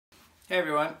Hey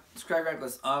everyone, it's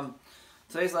Wreckless.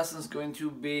 Today's lesson is going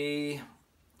to be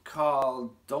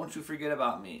called "Don't You Forget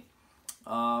About Me."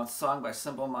 It's a song by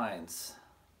Simple Minds.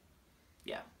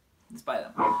 Yeah, it's by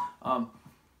them.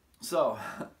 So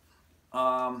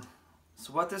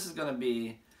what this is going to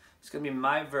be, it's going to be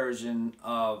my version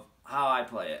of how I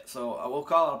play it. So we'll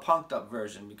call it a punked up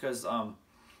version because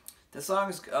this song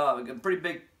is a pretty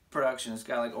big production. It's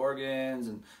got like organs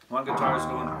and one guitar's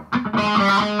going,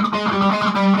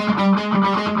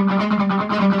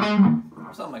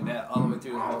 something like that, all the way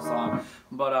through the whole song.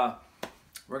 But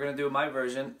we're gonna do my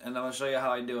version, and I'm gonna show you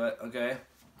how I do it. Okay,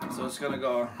 so it's gonna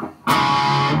go.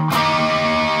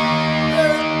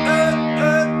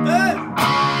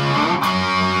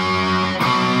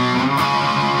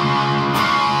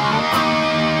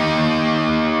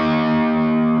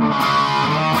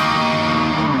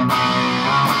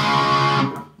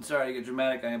 Sorry to get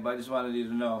dramatic on you, but I just wanted you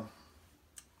to know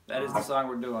that is the song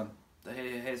we're doing, the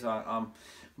Hey Hey Hey song.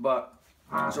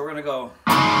 So we're gonna go.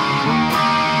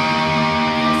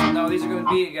 Now these are gonna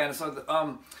be again.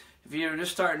 So if you're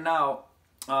just starting out,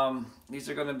 these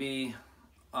are gonna be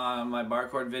on my bar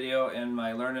chord video and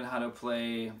my learning how to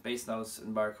play bass notes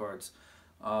and bar chords.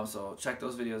 So check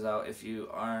those videos out if you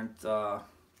aren't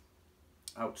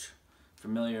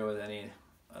familiar with any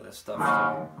of this stuff.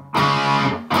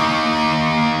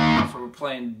 So we're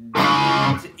playing D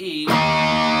to E,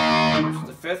 which is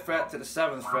the 5th fret to the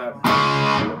 7th fret. Then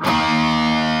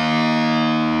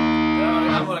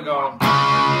I'm going to go.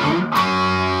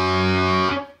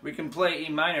 We can play E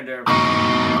minor there.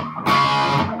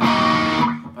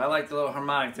 I like the little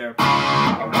harmonic there.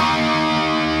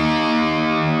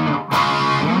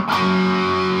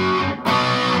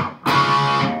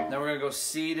 Then we're going to go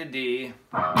C to D.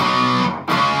 We're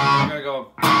going to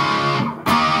go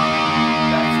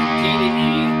G to E,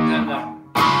 then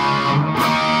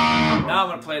now I'm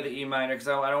going to play the E minor because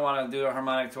I don't want to do a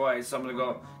harmonic twice, so I'm going to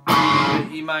go D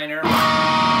to E minor,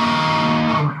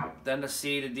 then the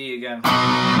C to D again.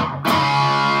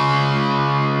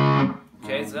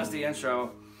 Okay, so that's the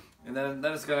intro, and then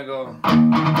it's going to go.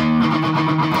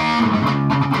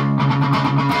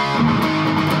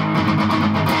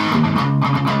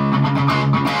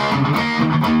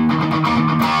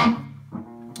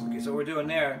 Okay, so what we're doing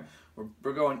there,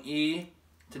 we're going E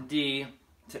to D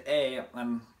to A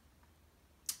on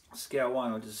scale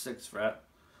 1, which is 6th fret.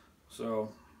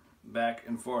 So back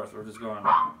and forth, we're just going.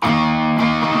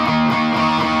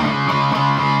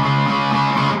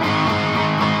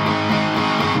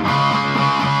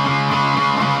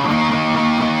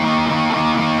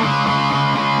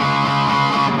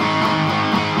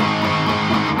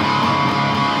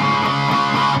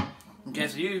 Okay,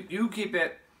 so you keep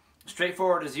it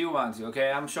straightforward as you want to,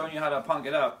 okay? I'm showing you how to punk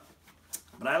it up,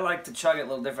 but I like to chug it a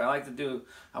little different. I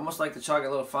almost like to chug it a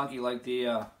little funky, like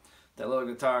the that little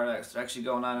guitar that's actually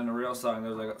going on in the real song.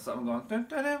 There's like something going dun,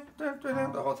 dun, dun, dun, dun,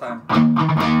 dun, the whole time.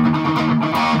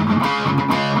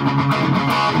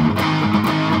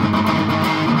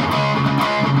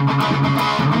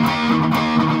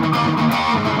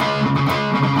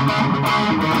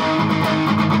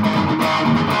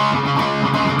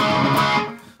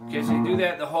 Okay, so you do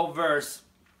that the whole verse.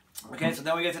 Okay, so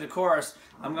then we get to the chorus.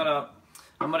 I'm gonna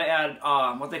add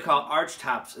what they call arch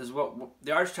taps. Is what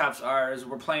the arch taps are. Is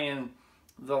we're playing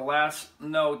the last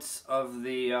notes of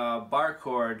the bar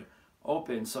chord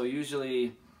open. So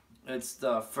usually it's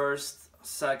the first,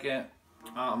 second.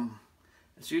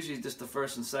 It's usually just the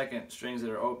first and second strings that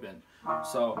are open.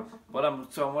 So what I'm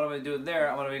gonna do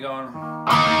there, I'm gonna be going.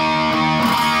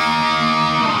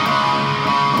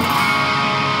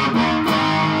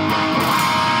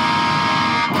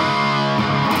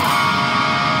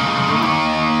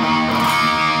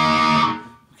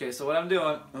 So what I'm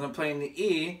doing, I'm playing the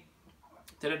E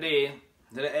to the D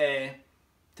to the A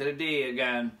to the D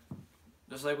again,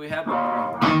 just like we have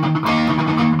before.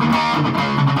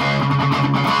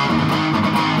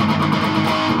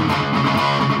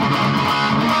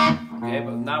 Okay,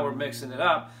 but now we're mixing it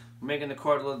up, we're making the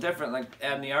chord a little different, like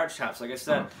adding the arch taps. Like I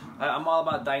said, I'm all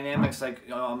about dynamics. Like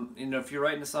you know, if you're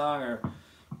writing a song or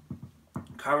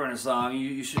covering a song,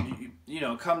 you should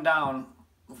come down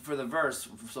for the verse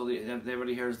so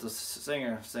everybody hears the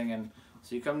singer singing.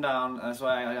 So you come down, and that's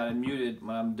why I got it muted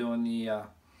when I'm doing the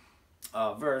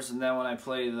verse, and then when I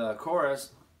play the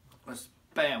chorus, it's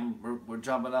bam, we're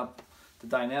jumping up the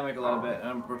dynamic a little bit,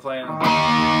 and we're playing.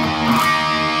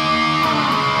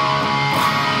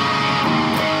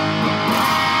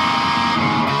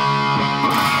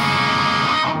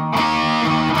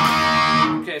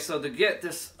 Okay, so to get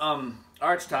this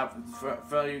arch top,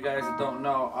 for you guys that don't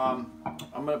know,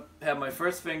 I'm going to have my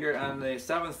first finger on the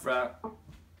 7th fret,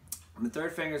 The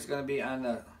third finger is going to be on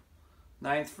the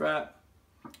 9th fret.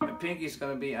 My pinky is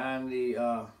going to be on the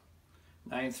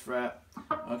 9th fret.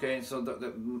 Okay, so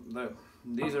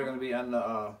these are going to be on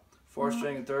the 4th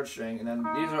string and 3rd string, and then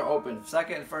these are open.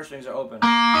 2nd and 1st strings are open.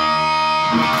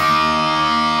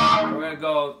 We're going to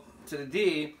go to the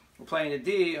D. We're playing the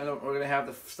D, and we're going to have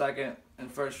the 2nd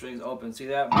and 1st strings open. See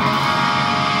that?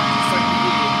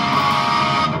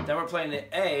 Then we're playing the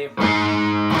A.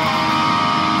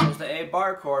 So it's the A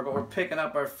bar chord, but we're picking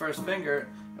up our 1st finger,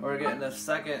 and we're getting the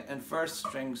 2nd and 1st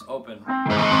strings open.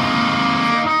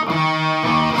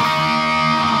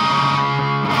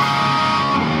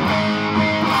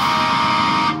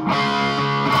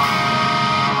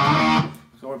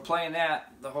 So we're playing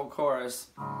that, the whole chorus,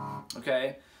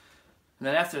 okay? And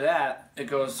then after that, it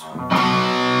goes C,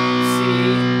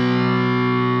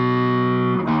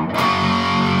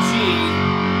 G,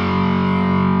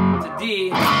 to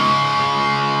D, to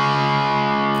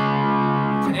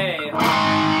A,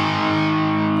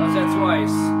 does that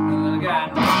twice, and then again.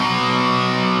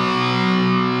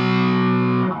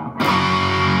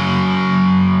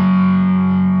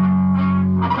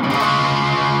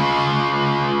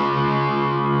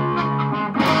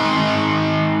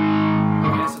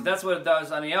 Okay, so that's what it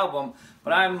does on the album,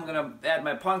 but I'm going to add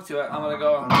my punk to it. I'm going to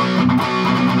go...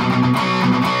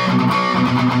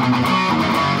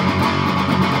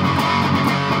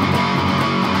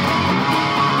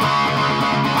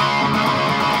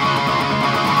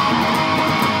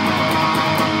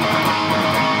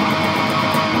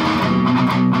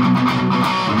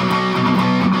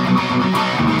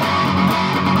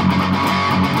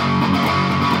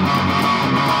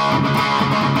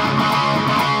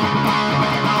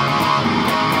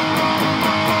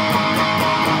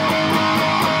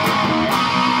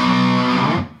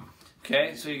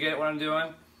 Okay, so you get what I'm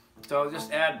doing? So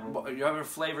just add whatever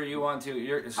flavor you want to.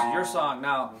 It's your song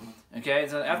now. Okay,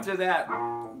 so after that,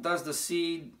 does the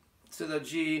C to the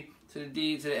G to the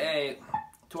D to the A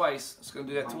twice. It's going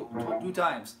to do that two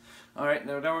times. Alright,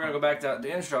 then we're going to go back to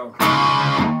the intro.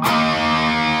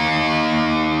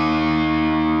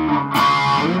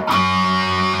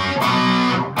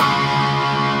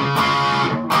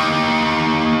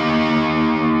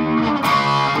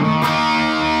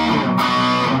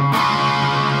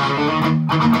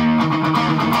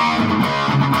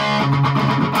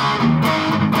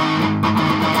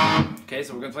 Okay,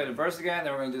 so we're going to play the verse again,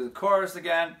 then we're going to do the chorus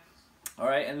again.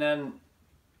 Alright, and then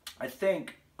I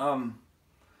think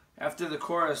after the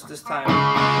chorus this time,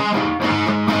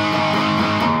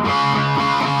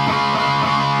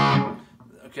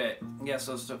 okay, yeah,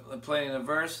 so playing the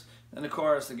verse, then the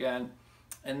chorus again,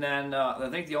 and then I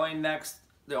think the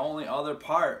only other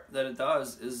part that it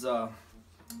does is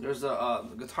there's a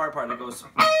guitar part that goes.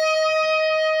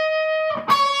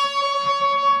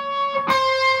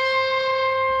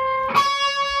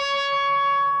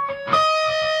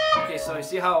 Okay, so you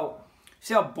see how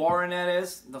boring that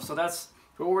is? So that's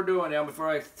what we're doing now. Before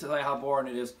I tell you how boring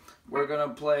it is, we're gonna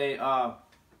play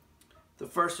the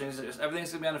first strings.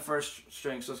 Everything's gonna be on the first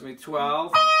string, so it's gonna be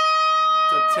 12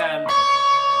 to 10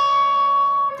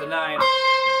 to 9 to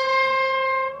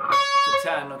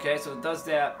 10. Okay, so it does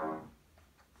that.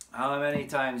 How many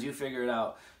times you figure it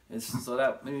out? So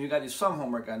that you got to do some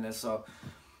homework on this. So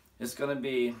it's gonna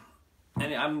be,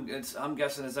 and I'm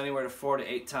guessing it's anywhere to 4 to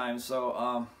 8 times.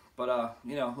 So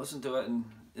you know, listen to it and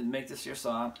make this your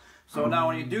song. So now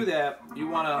when you do that, you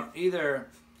want to either,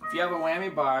 if you have a whammy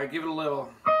bar, give it a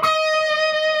little.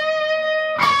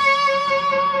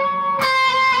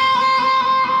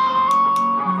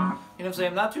 You know what I'm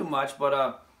saying? Not too much,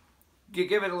 but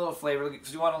give it a little flavor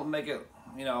because you want to make it,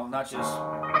 you know, not just.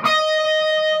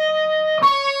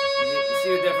 You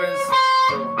see the difference?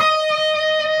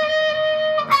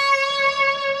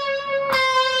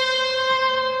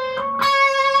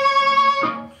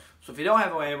 So if you don't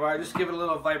have a whammy bar, just give it a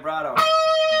little vibrato.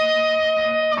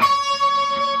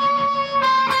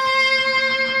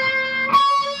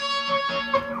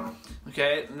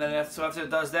 Okay, and then so after it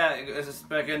does that, it's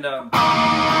back into.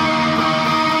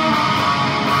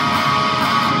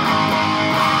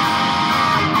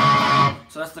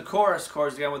 So that's the chorus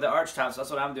chords again with the arch tops. That's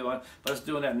what I'm doing. But it's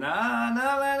doing that na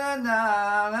na na na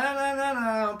na na na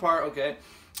na part. Okay,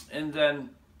 and then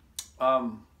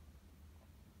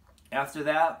after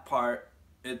that part,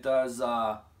 it does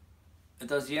the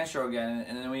intro again,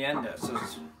 and then we end it. So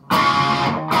it's,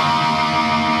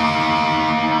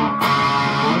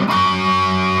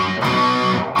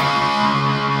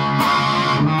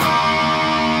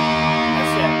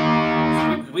 that's it.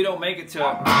 So we don't make it to. So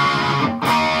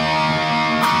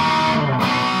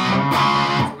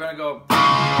we're gonna go.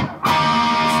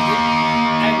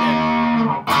 End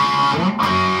it.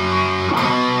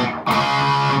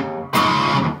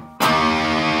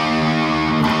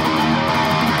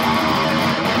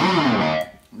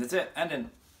 it. Ending.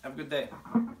 Have a good day.